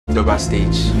Global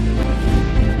stage.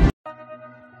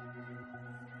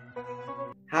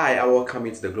 Hi, I welcome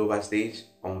you to the global stage,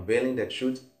 unveiling the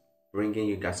truth, bringing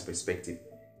you God's perspective.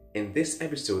 In this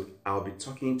episode, I'll be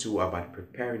talking to you about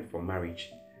preparing for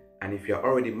marriage. And if you're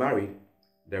already married,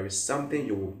 there is something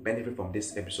you will benefit from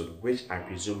this episode, which I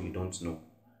presume you don't know.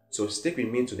 So stick with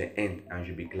me to the end and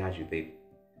you'll be glad you did.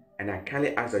 And I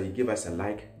kindly ask that you give us a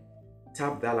like,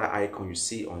 tap that like icon you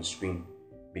see on screen,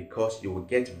 because you will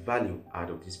get value out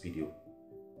of this video.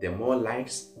 The more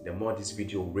likes, the more this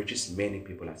video reaches many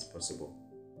people as possible.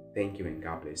 Thank you and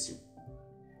God bless you.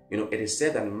 It is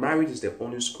said that marriage is the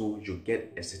only school you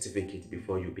get a certificate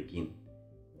before you begin.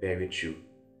 Very true.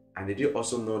 And did you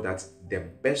also know that the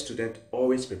best student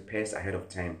always prepares ahead of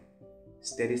time,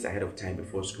 studies ahead of time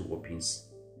before school opens?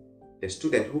 The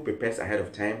student who prepares ahead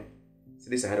of time,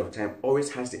 studies ahead of time, always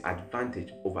has the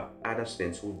advantage over other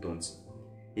students who don't.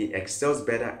 He excels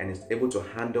better and is able to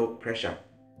handle pressure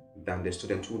than the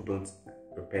students who don't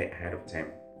prepare ahead of time.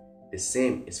 The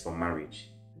same is for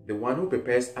marriage. The one who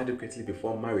prepares adequately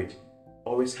before marriage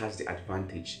always has the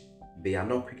advantage. They are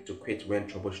not quick to quit when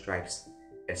trouble strikes,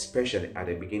 especially at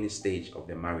the beginning stage of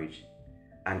the marriage.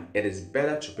 And it is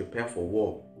better to prepare for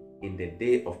war in the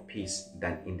day of peace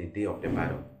than in the day of the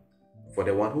battle. For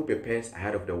the one who prepares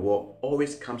ahead of the war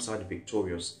always comes out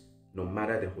victorious, no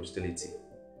matter the hostility.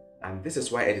 And this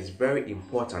is why it is very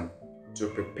important to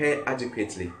prepare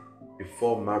adequately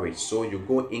before marriage, so you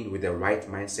go in with the right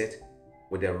mindset,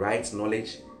 with the right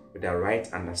knowledge, with the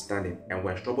right understanding, and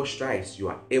when trouble strikes, you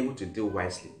are able to deal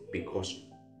wisely, because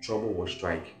trouble will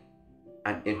strike.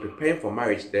 And in preparing for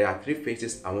marriage, there are 3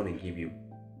 phases I want to give you.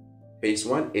 Phase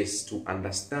 1 is to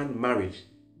understand marriage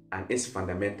and its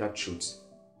fundamental truths,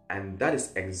 and that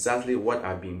is exactly what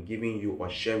I've been giving you or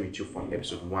sharing with you from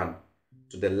episode 1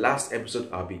 to the last episode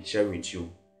I'll be sharing with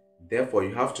you. Therefore,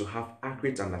 you have to have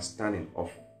accurate understanding of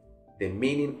the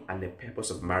meaning and the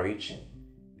purpose of marriage,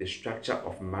 the structure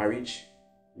of marriage,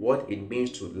 what it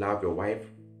means to love your wife,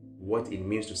 what it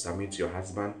means to submit to your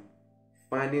husband,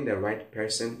 finding the right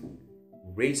person,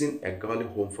 raising a godly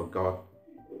home for God,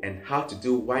 and how to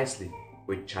deal wisely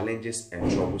with challenges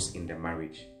and troubles in the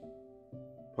marriage.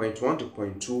 Point 1 to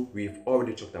point 2, we've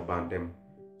already talked about them,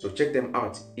 so check them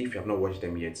out if you have not watched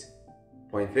them yet.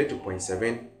 Point 3 to point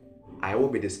 7, I will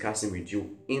be discussing with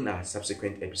you in our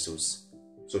subsequent episodes,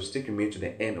 so stick with me to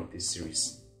the end of this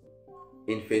series.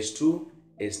 In phase 2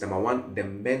 is number 1, the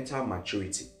mental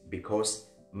maturity, because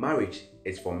marriage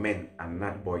is for men and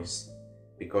not boys,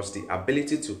 because the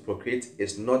ability to procreate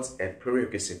is not a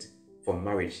prerequisite for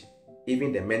marriage.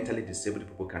 Even the mentally disabled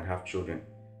people can have children.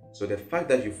 So the fact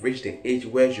that you've reached the age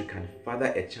where you can father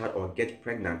a child or get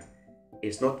pregnant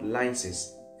is not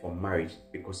license for marriage,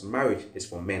 because marriage is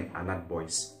for men and not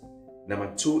boys.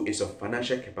 Number 2 is your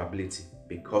financial capability,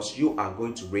 because you are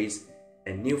going to raise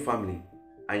a new family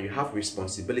and you have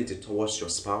responsibility towards your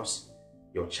spouse,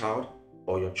 your child,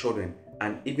 or your children,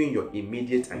 and even your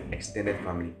immediate and extended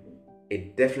family.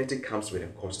 It definitely comes with a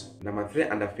cost. Number 3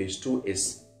 under phase 2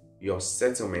 is your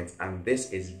settlement, and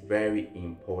this is very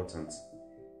important.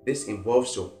 This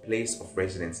involves your place of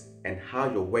residence and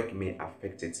how your work may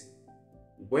affect it.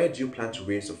 Where do you plan to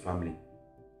raise your family?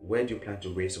 Where do you plan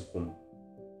to raise your home?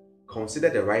 Consider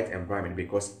the right environment,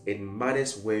 because it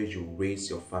matters where you raise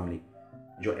your family.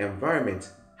 Your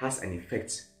environment has an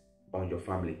effect on your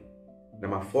family.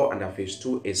 Number 4 under phase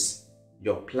 2 is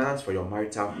your plans for your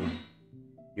marital home.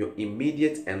 Your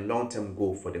immediate and long-term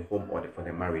goal for the home or for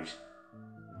the marriage.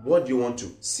 What do you want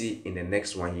to see in the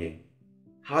next 1 year?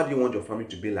 How do you want your family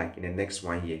to be like in the next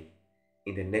 1 year?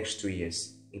 In the next 2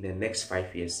 years? In the next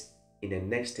 5 years? In the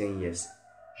next 10 years?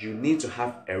 You need to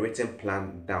have a written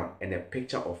plan down and a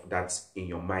picture of that in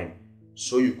your mind,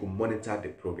 so you can monitor the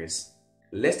progress.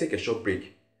 Let's take a short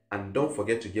break, and don't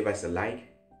forget to give us a like,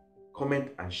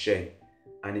 comment and share.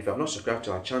 And if you have not subscribed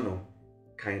to our channel,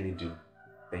 kindly do.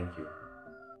 Thank you.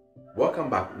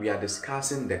 Welcome back. We are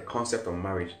discussing the concept of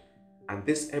marriage, and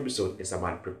this episode is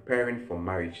about preparing for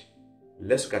marriage.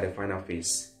 Let's look at the final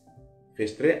phase.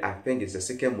 Phase 3, I think, is the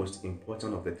second most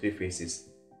important of the 3 phases.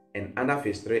 And under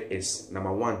phase 3 is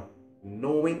number 1,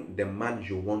 knowing the man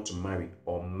you want to marry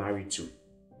or marry to.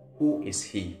 Who is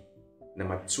he?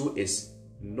 Number 2 is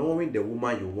knowing the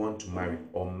woman you want to marry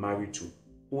or marry to.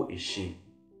 Who is she?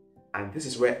 And this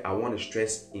is where I want to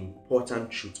stress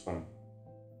important truth on.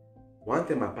 One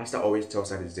thing my pastor always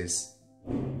tells us is this: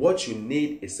 what you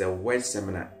need is a word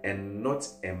seminar and not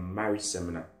a marriage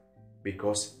seminar,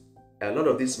 because a lot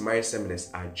of these marriage seminars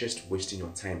are just wasting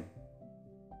your time.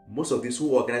 Most of these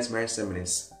who organize marriage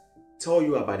seminars tell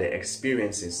you about their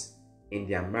experiences in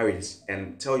their marriages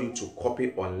and tell you to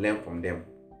copy or learn from them.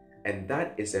 And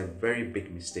that is a very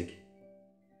big mistake.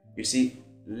 You see,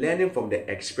 learning from the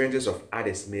experiences of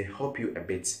others may help you a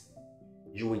bit.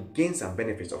 You will gain some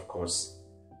benefits, of course,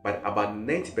 but about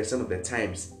 90% of the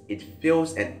times it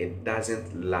fails and it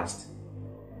doesn't last.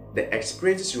 The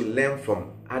experiences you learn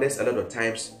from others a lot of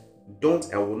times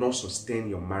don't and will not sustain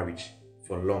your marriage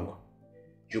for long.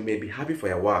 You may be happy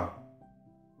for a while.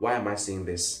 Why am I saying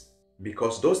this?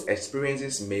 Because those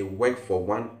experiences may work for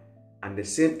one and the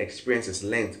same experiences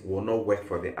learned will not work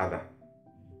for the other.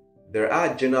 There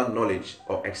are general knowledge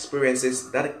or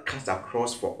experiences that cut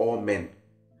across for all men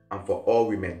and for all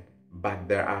women, but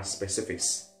there are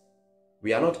specifics.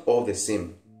 We are not all the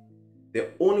same. The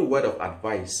only word of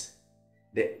advice,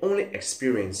 the only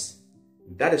experience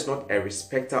that is not a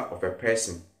respecter of a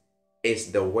person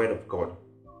is the word of God.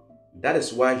 That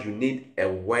is why you need a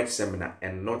word seminar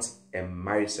and not a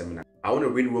marriage seminar. I want to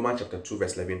read Romans chapter 2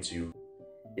 verse 11 to you.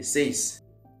 It says,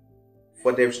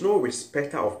 "For there is no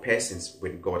respecter of persons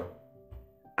with God,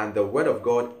 and the word of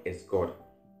God is God."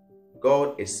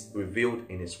 God is revealed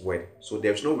in his word. So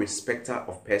there is no respecter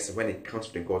of persons when it comes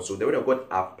to God. So the word of God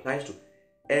applies to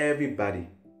everybody.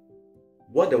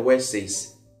 What the word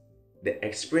says, the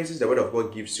experiences the word of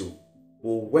God gives you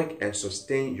will work and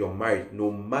sustain your marriage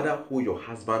no matter who your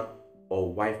husband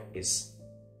or wife is.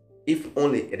 If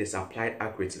only it is applied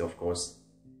accurately, of course.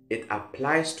 It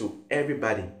applies to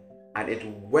everybody and it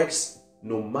works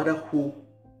no matter who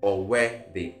or where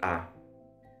they are.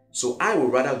 So I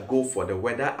would rather go for the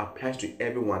word that applies to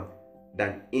everyone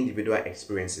than individual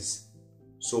experiences.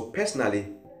 So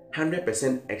personally,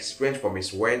 100% experience from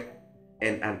his word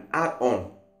and an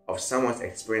add-on of someone's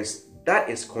experience that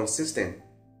is consistent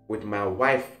with my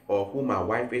wife or who my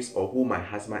wife is or who my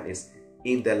husband is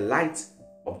in the light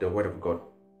of the word of God.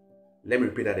 Let me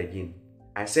repeat that again.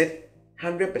 I said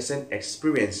 100%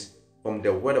 experience from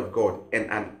the word of God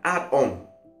and an add-on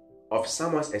of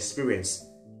someone's experience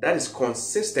that is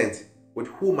consistent with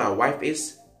who my wife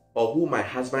is or who my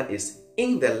husband is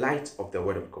in the light of the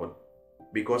word of God.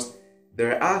 Because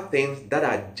there are things that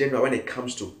are general when it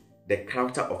comes to the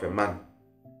character of a man,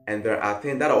 and there are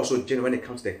things that are also general when it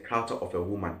comes to the character of a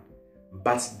woman.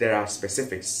 But there are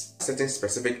specifics, certain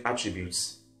specific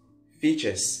attributes,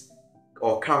 features,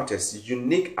 or characters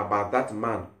unique about that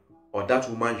man or that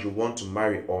woman you want to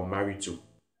marry or marry to.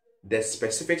 The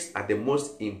specifics are the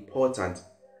most important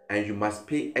and you must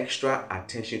pay extra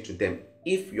attention to them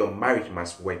if your marriage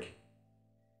must work.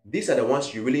 These are the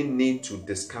ones you really need to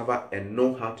discover and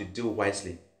know how to deal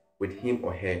wisely with him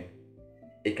or her.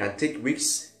 It can take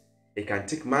weeks, it can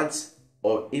take months,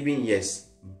 or even years,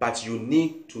 but you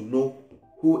need to know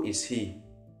who is he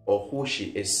or who she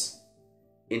is.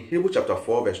 In Hebrews chapter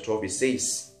 4 verse 12 it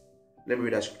says, let me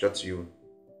read that scripture to you.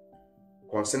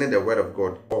 Concerning the word of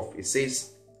God, it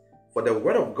says, "For the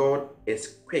word of God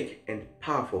is quick and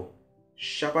powerful,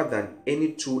 sharper than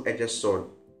any two-edged sword,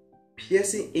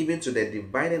 piercing even to the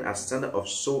dividing asunder of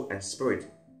soul and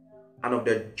spirit, and of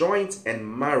the joint and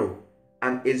marrow,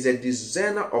 and is a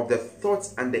discerner of the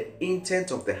thoughts and the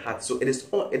intent of the heart." So it is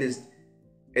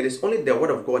only the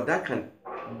word of God that can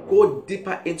go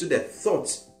deeper into the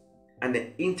thoughts and the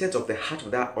intent of the heart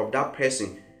of that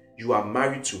person you are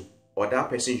married to or that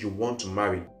person you want to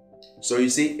marry. So you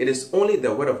see, it is only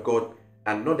the word of God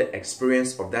and not the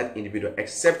experience of that individual,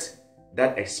 except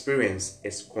that experience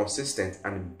is consistent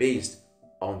and based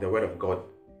on the word of God.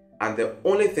 And the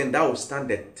only thing that will stand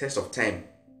the test of time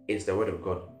is the word of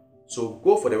God. So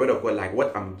go for the word of God like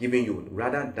what I'm giving you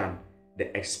rather than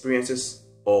the experiences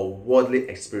or worldly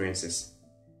experiences.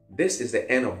 This is the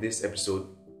end of this episode,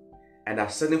 and I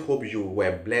certainly hope you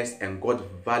were blessed and got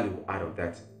value out of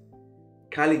that.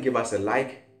 Kindly give us a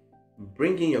like,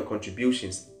 bring in your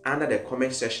contributions under the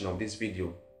comment section of this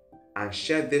video, and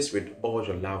share this with all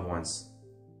your loved ones.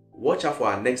 Watch out for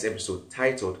our next episode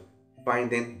titled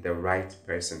Finding the Right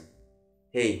Person.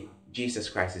 Hey, Jesus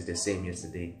Christ is the same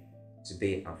yesterday,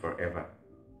 today, and forever.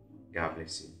 God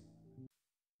bless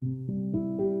you.